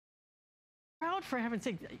out, for heaven's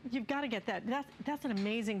sake. You've got to get that. That's an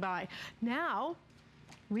amazing buy. Now,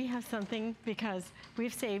 we have something because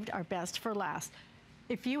we've saved our best for last.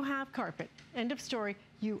 If you have carpet, end of story,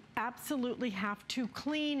 you absolutely have to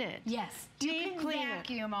clean it. Yes, Deep you can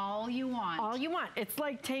vacuum all you want. All you want. It's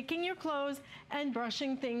like taking your clothes and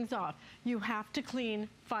brushing things off. You have to clean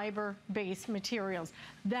fiber-based materials.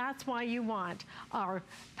 That's why you want our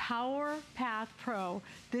Power Path Pro.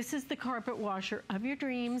 This is the carpet washer of your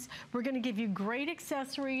dreams. We're gonna give you great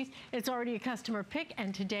accessories. It's already a customer pick,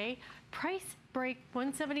 and today, price break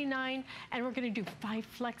 $179, and we're gonna do 5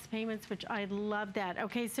 flex payments, which I love that.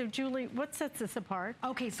 Okay, so Julie, what sets this apart?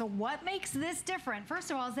 Okay, so what makes this different,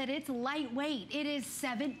 first of all, is that it's lightweight. It is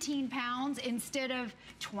 17 pounds instead of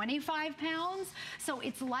 25 pounds. So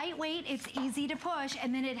it's lightweight, it's easy to push,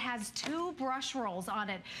 and then it has 2 brush rolls on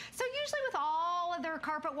it. So usually with all other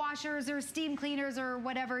carpet washers or steam cleaners or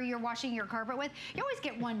whatever you're washing your carpet with, you always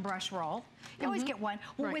get 1 brush roll. You always get 1.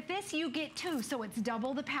 Well, with this, you get 2, so it's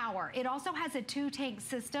double the power. It also has a 2-tank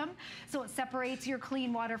system, so it separates your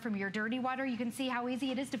clean water from your dirty water. You can see how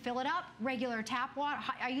easy it is to fill it up. Regular tap water,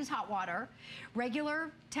 I use hot water.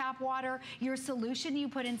 Regular tap water, your solution you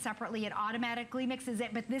put in separately, it automatically mixes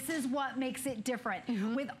it, but this is what makes it different.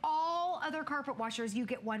 With all other carpet washers, you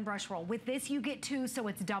get 1 brush roll. With this, you get 2, so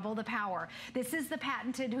it's double the power. This is the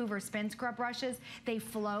patented Hoover spin scrub brushes. They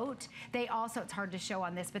float. They also, it's hard to show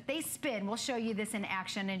on this, but they spin. We'll show you this in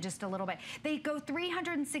action in just a little bit. They go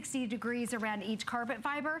 360 degrees around each carpet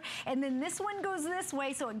fiber, and then this one goes this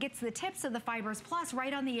way, so it gets the tips of the fibers, plus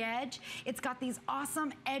right on the edge, it's got these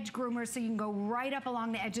awesome edge groomers, so you can go right up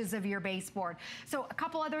along the edges of your baseboard. So a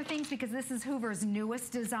couple other things, because this is Hoover's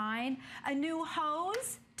newest design. A new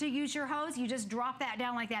hose. To use your hose, you just drop that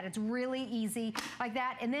down like that. It's really easy like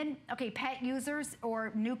that. And then, okay, pet users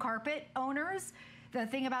or new carpet owners, the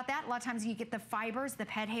thing about that, a lot of times you get the fibers, the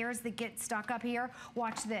pet hairs that get stuck up here.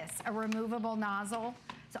 Watch this, a removable nozzle.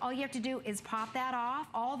 So all you have to do is pop that off.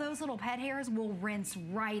 All those little pet hairs will rinse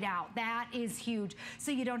right out. That is huge. So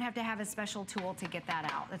you don't have to have a special tool to get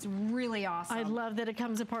that out. That's really awesome. I love that it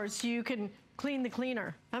comes apart so you can clean the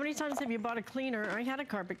cleaner. How many times have you bought a cleaner? I had a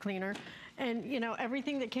carpet cleaner, and you know,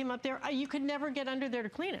 everything that came up there, you could never get under there to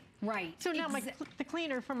clean it. Right. So now the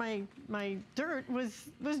cleaner for my dirt was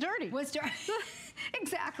dirty. Was dirty.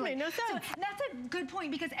 Exactly. Made no sense. So that's a good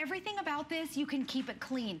point, because everything about this, you can keep it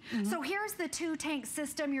clean. So here's the 2-tank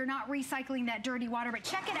system. You're not recycling that dirty water, but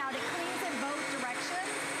check it out. It cleans in both directions.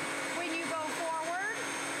 When you go forward,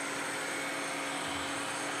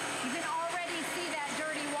 you can already see that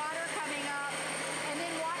dirty water coming up. And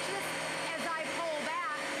then watch this as I pull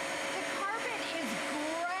back. The carpet is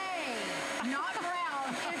gray, not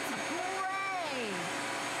brown. It's gray.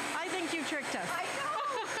 I think you tricked us. I know.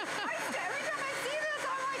 Every time I see this,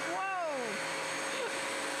 I'm like, whoa.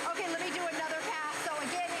 Okay, let me do another pass. So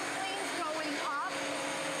again, it cleans going up.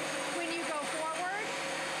 When you go forward,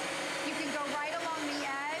 you can go right along the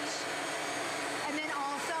edge. And then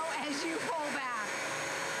also as you pull back.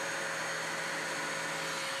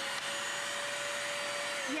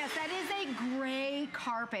 Yes, that is a gray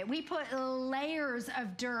carpet. We put layers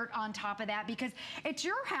of dirt on top of that because it's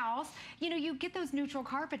your house. You know, you get those neutral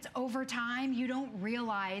carpets over time. You don't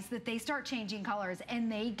realize that they start changing colors and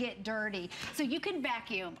they get dirty. So you can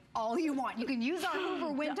vacuum all you want. You can use our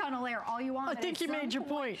Hoover wind tunnel air all you want. I think you made your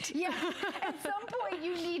point. Yeah, at some point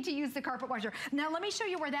you need to use the carpet washer. Now let me show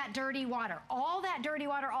you where that dirty water, all that dirty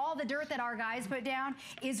water, all the dirt that our guys put down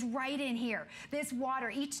is right in here. This water,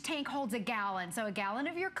 each tank holds a gallon. So a gallon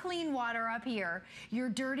of your clean water up here. Your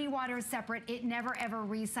dirty water is separate. It never ever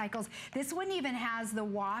recycles. This one even has the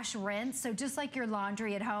wash rinse. So just like your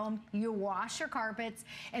laundry at home, you wash your carpets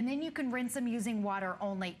and then you can rinse them using water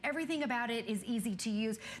only. Everything about it is easy to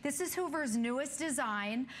use. This is Hoover's newest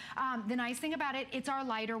design. The nice thing about it, it's our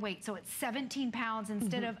lighter weight. So it's 17 pounds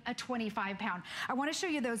instead of a 25 pound. I want to show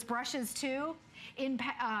you those brushes too in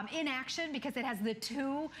action, because it has the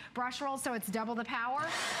 2 brush rolls, so it's double the power,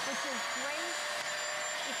 which is great.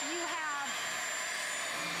 If you have,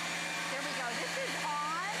 there we go, this is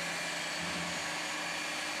on,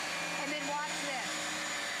 and then watch this.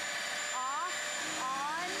 Off,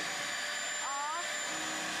 on, off.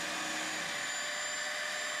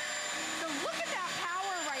 So look at that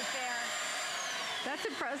power right there. That's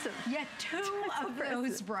That's impressive. Yeah, two of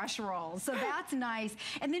those brush rolls. So that's nice.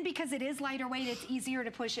 And then because it is lighter weight, it's easier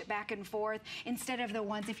to push it back and forth instead of the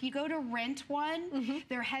ones. If you go to rent one,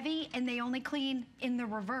 they're heavy and they only clean in the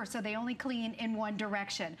reverse. So they only clean in one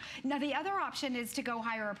direction. Now the other option is to go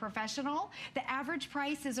hire a professional. The average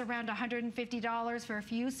price is around $150 for a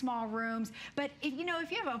few small rooms. But if you know,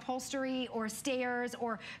 if you have upholstery or stairs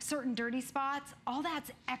or certain dirty spots, all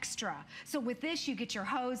that's extra. So with this, you get your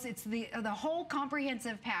hose. It's the whole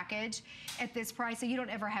comprehensive package at this price, so you don't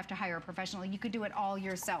ever have to hire a professional. You could do it all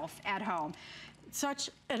yourself at home. Such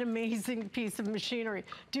an amazing piece of machinery.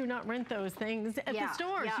 Do not rent those things at the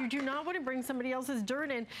stores. You do not want to bring somebody else's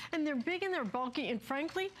dirt in. And they're big and they're bulky. And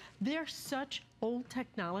frankly, they're such old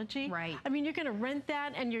technology. Right. I mean, you're going to rent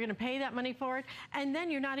that and you're going to pay that money for it. And then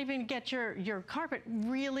you're not even going to get your carpet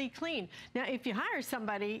really clean. Now, if you hire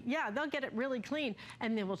somebody, yeah, they'll get it really clean.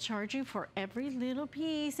 And they will charge you for every little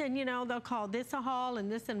piece. And, you know, they'll call this a haul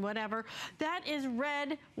and this and whatever. That is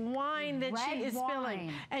red wine that she is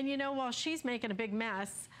spilling. And, you know, while she's making a big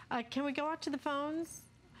mess, can we go out to the phones?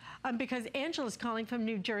 Because Angela's calling from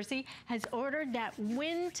New Jersey, has ordered that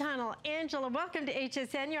wind tunnel. Angela, welcome to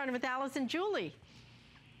HSN. You're on with Alice and Julie.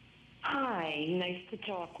 Hi, nice to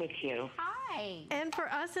talk with you. Hi. And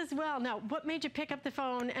for us as well. Now, what made you pick up the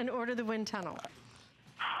phone and order the wind tunnel?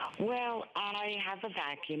 Well, I have a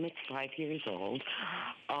vacuum. It's 5 years old.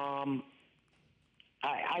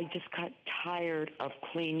 I just got tired of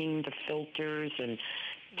cleaning the filters and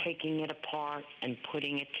taking it apart and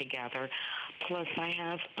putting it together. Plus, I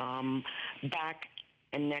have back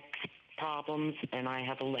and neck problems, and I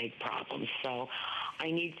have a leg problem. So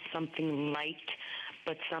I need something light,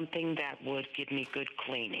 but something that would give me good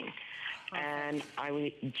cleaning. And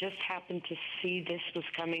I just happened to see this was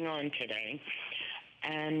coming on today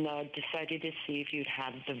and decided to see if you'd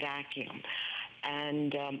have the vacuum.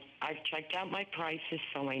 And I've checked out my prices,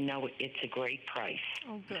 so I know it's a great price.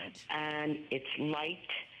 Oh, good. And it's light.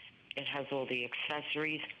 It has all the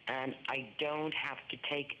accessories, and I don't have to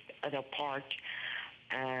take it apart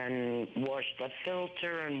and wash the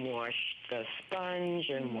filter and wash the sponge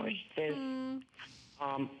and wash this,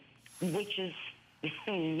 which is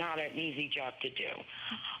not an easy job to do.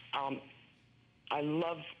 I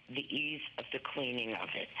love the ease of the cleaning of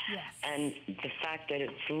it. Yes. And the fact that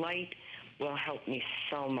it's light will help me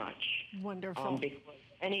so much. Wonderful. Because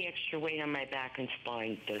any extra weight on my back and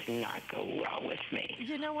spine does not go well with me.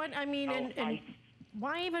 You know what? I mean, and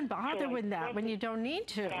why even bother with that when you don't need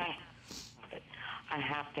to? I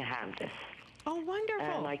have to have this. Oh,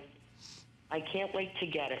 wonderful. And I can't wait to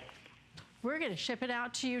get it. We're going to ship it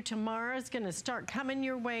out to you tomorrow. It's going to start coming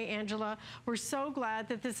your way, Angela. We're so glad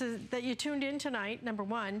that that you tuned in tonight, number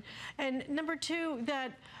one. And number two,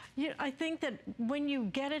 that I think that when you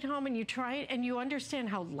get it home and you try it and you understand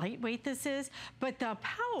how lightweight this is, but the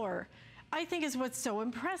power, I think, is what's so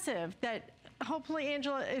impressive that hopefully,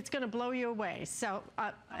 Angela, it's going to blow you away. So,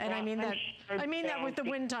 and I mean that with the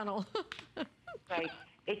wind tunnel. Right.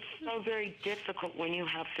 It's so very difficult when you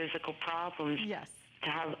have physical problems. Yes. To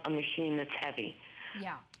have a machine that's heavy.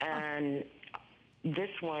 Yeah. And this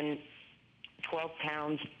one, 12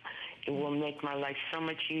 pounds, it will make my life so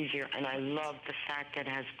much easier. And I love the fact that it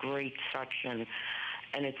has great suction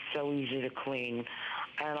and it's so easy to clean.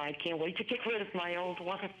 And I can't wait to get rid of my old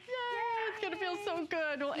one. Yay, it's going to feel so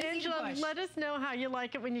good. Well, Angela, let us know how you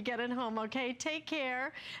like it when you get it home, okay? Take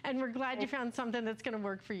care. And we're glad you found something that's going to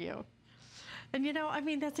work for you. And you know, I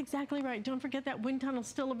mean, that's exactly right. Don't forget that wind tunnel's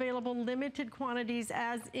still available, limited quantities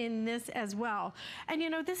as in this as well. And you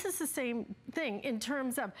know, this is the same thing in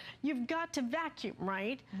terms of you've got to vacuum,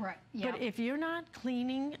 right? Right, yeah. But if you're not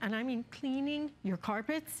cleaning, and I mean cleaning your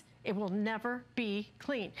carpets, it will never be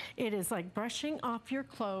clean. It is like brushing off your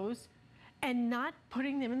clothes and not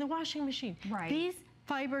putting them in the washing machine. Right. These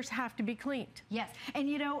fibers have to be cleaned. Yes, and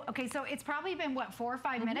you know, okay, so it's probably been, what, 4 or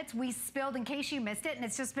 5 minutes? We spilled, in case you missed it, and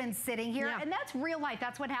it's just been sitting here, and that's real life.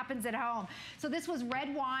 That's what happens at home. So this was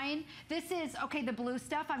red wine. This is, okay, the blue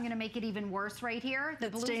stuff, I'm gonna make it even worse right here. The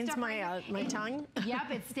blue stains stuff my tongue.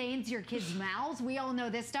 Yep, it stains your kids' mouths. We all know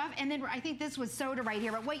this stuff. And then I think this was soda right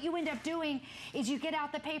here, but what you end up doing is you get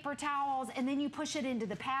out the paper towels, and then you push it into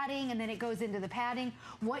the padding, and then it goes into the padding.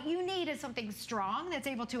 What you need is something strong that's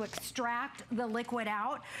able to extract the liquid out.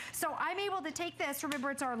 So I'm able to take this, remember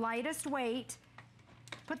it's our lightest weight,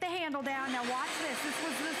 put the handle down. Now watch this, this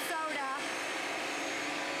was the soda.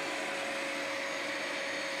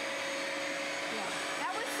 Yeah,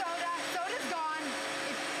 that was soda, soda's gone.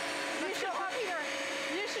 You should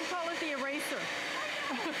call it the eraser.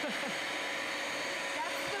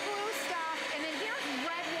 That's the blue stuff, and then here's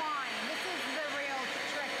red wine. This is the real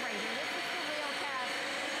trick right here. This is the real test.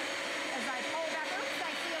 As I pull back, oops,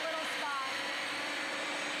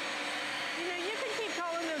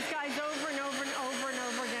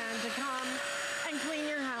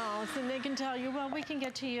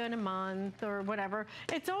 get to you in a month or whatever.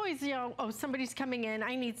 It's always, you know, oh, somebody's coming in.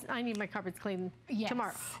 I need my carpets cleaned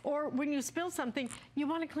tomorrow. Or when you spill something, you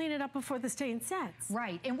want to clean it up before the stain sets.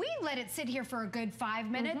 Right. And we let it sit here for a good 5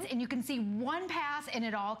 minutes, and you can see one pass and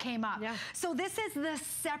it all came up. Yeah. So this is the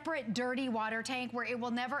separate dirty water tank where it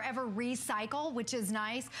will never ever recycle, which is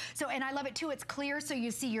nice. So, and I love it too, it's clear so you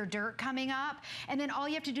see your dirt coming up. And then all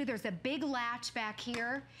you have to do, there's a big latch back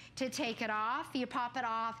here to take it off. You pop it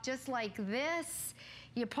off just like this.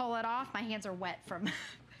 You pull it off. My hands are wet from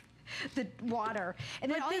the water. And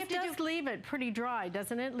then all you have to does leave it pretty dry,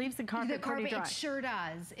 doesn't it? Leaves the carpet pretty dry. It sure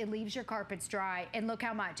does. It leaves your carpets dry. And look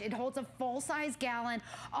how much. It holds a full-size gallon.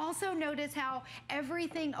 Also notice how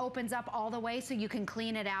everything opens up all the way so you can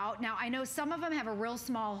clean it out. Now, I know some of them have a real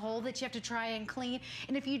small hole that you have to try and clean.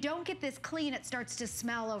 And if you don't get this clean, it starts to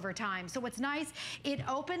smell over time. So what's nice, it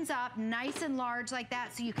opens up nice and large like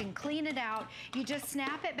that so you can clean it out. You just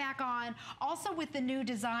snap it back on. Also with the new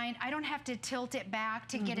design, I don't have to tilt it back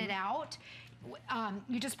to get it out.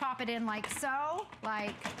 You just pop it in like so,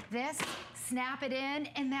 like this, snap it in,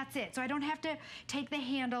 and that's it. So I don't have to take the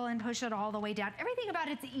handle and push it all the way down. Everything about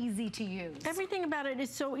it's easy to use. Everything about it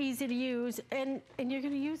is so easy to use, and you're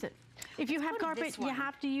gonna use it. If you have carpet, you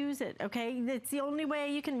have to use it, okay? It's the only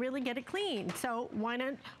way you can really get it clean. So why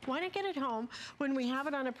not get it home when we have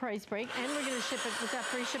it on a price break, and we're gonna ship it with that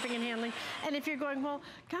free shipping and handling. And if you're going, well,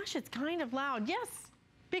 gosh, it's kind of loud. Yes.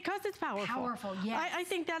 Because it's powerful. Powerful, yes. I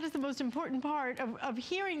think that is the most important part of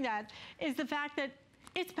hearing that, is the fact that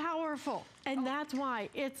it's powerful, and that's why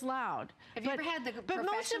it's loud. Have you ever had the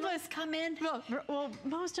professionals come in? Well,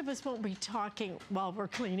 most of us won't be talking while we're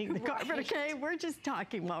cleaning the carpet, okay? We're just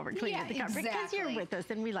talking while we're cleaning the carpet, because you're with us,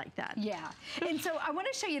 and we like that. Yeah, and so I want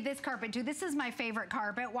to show you this carpet, too. This is my favorite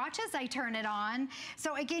carpet. Watch as I turn it on.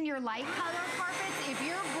 So again, your light color carpets, if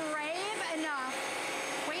you're brave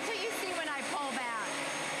enough, wait till you see when I pull back.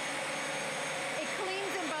 It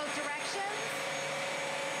cleans in both directions.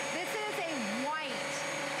 This is a white,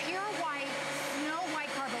 pure white, snow white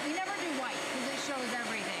carpet. We never do white because it shows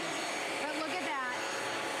everything. But look at that.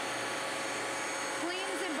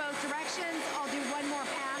 Cleans in both directions. I'll do one more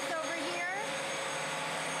pass over here.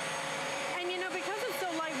 And you know, because it's so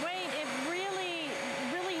lightweight, it really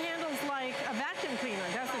handles like a vacuum cleaner,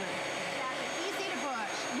 doesn't it? Exactly. Easy to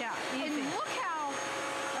push. Yeah, easy. And look how,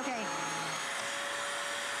 okay.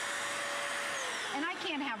 And I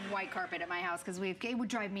can't have white carpet at my house because it would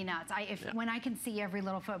drive me nuts. When I can see every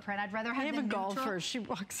little footprint, I'd rather have the neutral. I have a golfer. She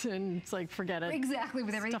walks in, it's like, forget it. Exactly,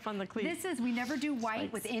 with everything. Stuff on the cleats. We never do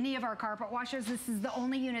white with any of our carpet washers. This is the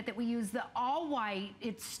only unit that we use the all white.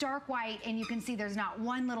 It's stark white, and you can see there's not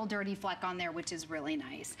one little dirty fleck on there, which is really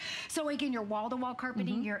nice. So again, your wall-to-wall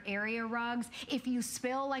carpeting, your area rugs, if you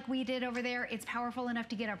spill like we did over there, it's powerful enough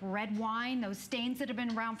to get up red wine, those stains that have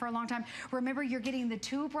been around for a long time. Remember, you're getting the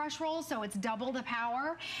 2 brush rolls, so it's double the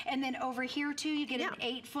power. And then over here too, you get an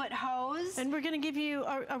 8-foot hose. And we're gonna give you,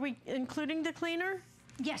 are we including the cleaner?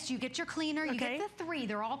 Yes, you get your cleaner, you get the 3,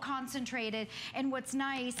 they're all concentrated. And what's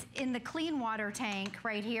nice, in the clean water tank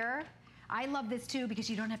right here, I love this too because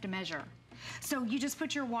you don't have to measure. So you just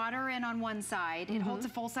put your water in on one side, it holds a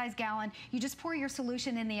full-size gallon, you just pour your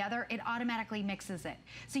solution in the other, it automatically mixes it.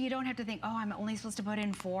 So you don't have to think, oh, I'm only supposed to put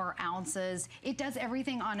in 4 ounces. It does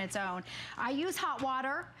everything on its own. I use hot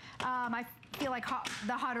water. I feel like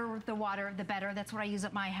the hotter the water, the better. That's what I use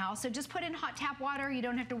at my house. So just put in hot tap water. You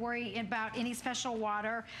don't have to worry about any special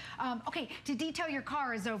water. Okay, to detail your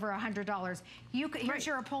car is over $100. Here's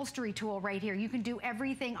your upholstery tool right here. You can do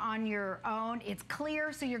everything on your own. It's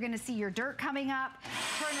clear, so you're gonna see your dirt coming up.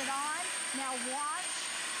 Turn it on. Now watch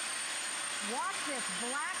this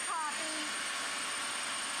black coffee.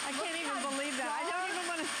 I can't even believe that. I don't even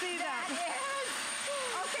want to see that. That is.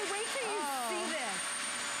 Okay, wait till you see this.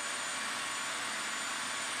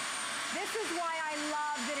 This is why I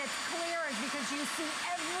love that it's clear, is because you see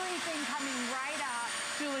everything coming right up.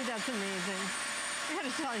 Julie, that's amazing. I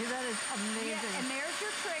gotta tell you, that is amazing. Yeah, and there's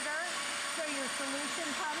your trigger, so your solution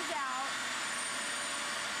comes out.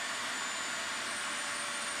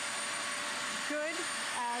 Good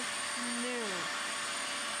as new.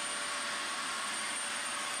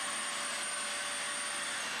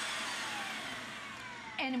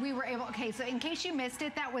 And we were able, okay, so in case you missed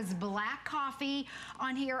it, that was black coffee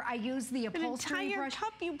on here. I used the upholstery entire brush.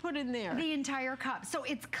 cup you put in there. The entire cup. So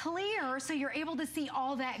it's clear, so you're able to see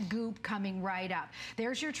all that goop coming right up.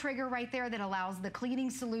 There's your trigger right there that allows the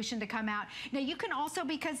cleaning solution to come out. Now you can also,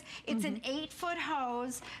 because it's an 8-foot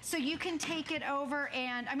hose, so you can take it over,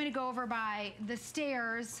 and I'm gonna go over by the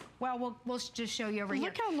stairs. Well, we'll just show you over here.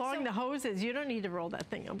 Look how long the hose is. You don't need to roll that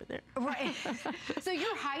thing over there. Right. So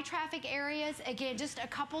your high traffic areas, again, just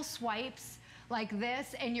a couple swipes like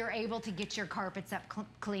this, and you're able to get your carpets up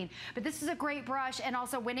clean. But this is a great brush, and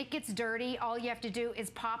also when it gets dirty, all you have to do is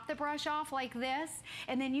pop the brush off like this,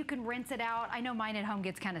 and then you can rinse it out. I know mine at home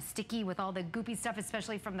gets kind of sticky with all the goopy stuff,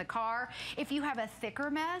 especially from the car. If you have a thicker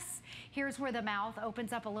mess, here's where the mouth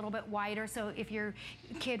opens up a little bit wider, so if your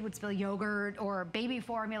kid would spill yogurt or baby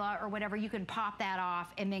formula or whatever, you can pop that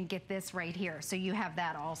off and then get this right here. So you have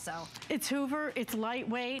that also. It's Hoover, it's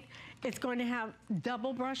lightweight, it's going to have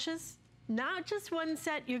double brushes. Not just one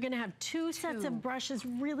set, you're gonna have two sets of brushes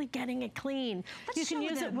really getting it clean. You can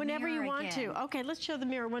use it whenever you want to. Okay, let's show the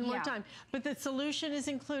mirror one more time. But the solution is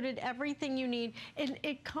included, everything you need. And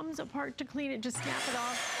it comes apart to clean it. Just snap it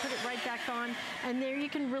off, put it right back on. And there you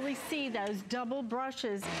can really see those double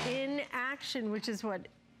brushes in action, which is what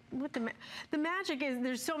the magic is.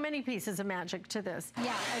 There's so many pieces of magic to this. Yeah,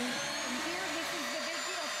 and here, this is the big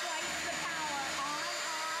deal. Twice the power, on,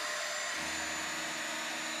 off.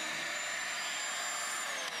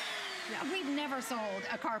 Yeah. We've never sold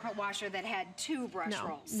a carpet washer that had two brush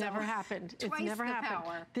rolls. Never happened. It's never happened.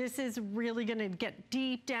 Power. This is really gonna get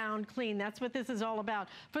deep down clean. That's what this is all about.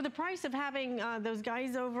 For the price of having those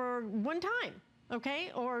guys over one time,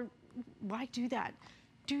 okay? Or why do that?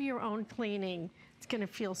 Do your own cleaning. It's gonna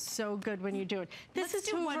feel so good when you do it. This is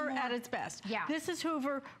Hoover at its best. Yeah. This is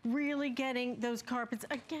Hoover really getting those carpets.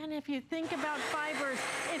 Again, if you think about fibers,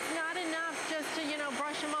 it's not enough just to, you know,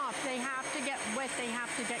 brush them off. They have to get wet, they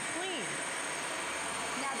have to get clean.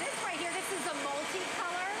 Now this right here, this is a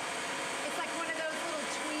multicolor. It's like one of those little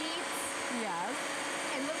tweeds. Yes.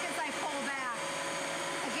 And look as I pull back.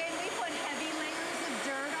 Again, we put heavy layers of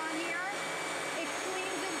dirt on here. It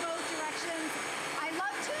cleans in both directions. I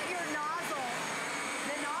love too your nozzle.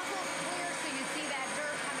 The nozzle's clear so you see that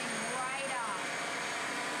dirt coming right up.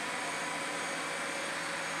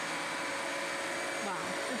 Wow,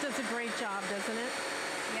 it does a great job, doesn't it?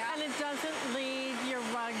 Yeah. And it doesn't leave your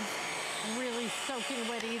rugs really soaking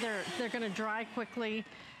wet either. They're gonna dry quickly.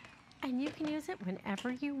 And you can use it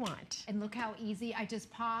whenever you want. And look how easy, I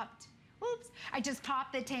just popped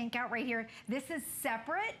the tank out right here. This is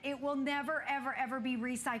separate. It will never, ever, ever be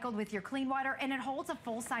recycled with your clean water, and it holds a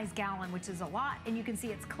full-size gallon, which is a lot, and you can see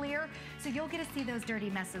it's clear, so you'll get to see those dirty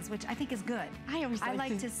messes, which I think is good. I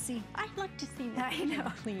like to see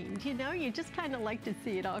that cleaned. You know, you just kind of like to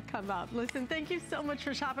see it all come out. Listen, thank you so much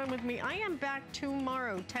for shopping with me. I am back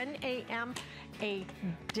tomorrow, 10 a.m. A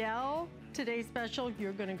Dell Today special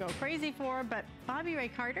you're going to go crazy for, but Bobby Ray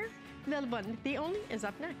Carter, the one, the only, is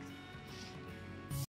up next.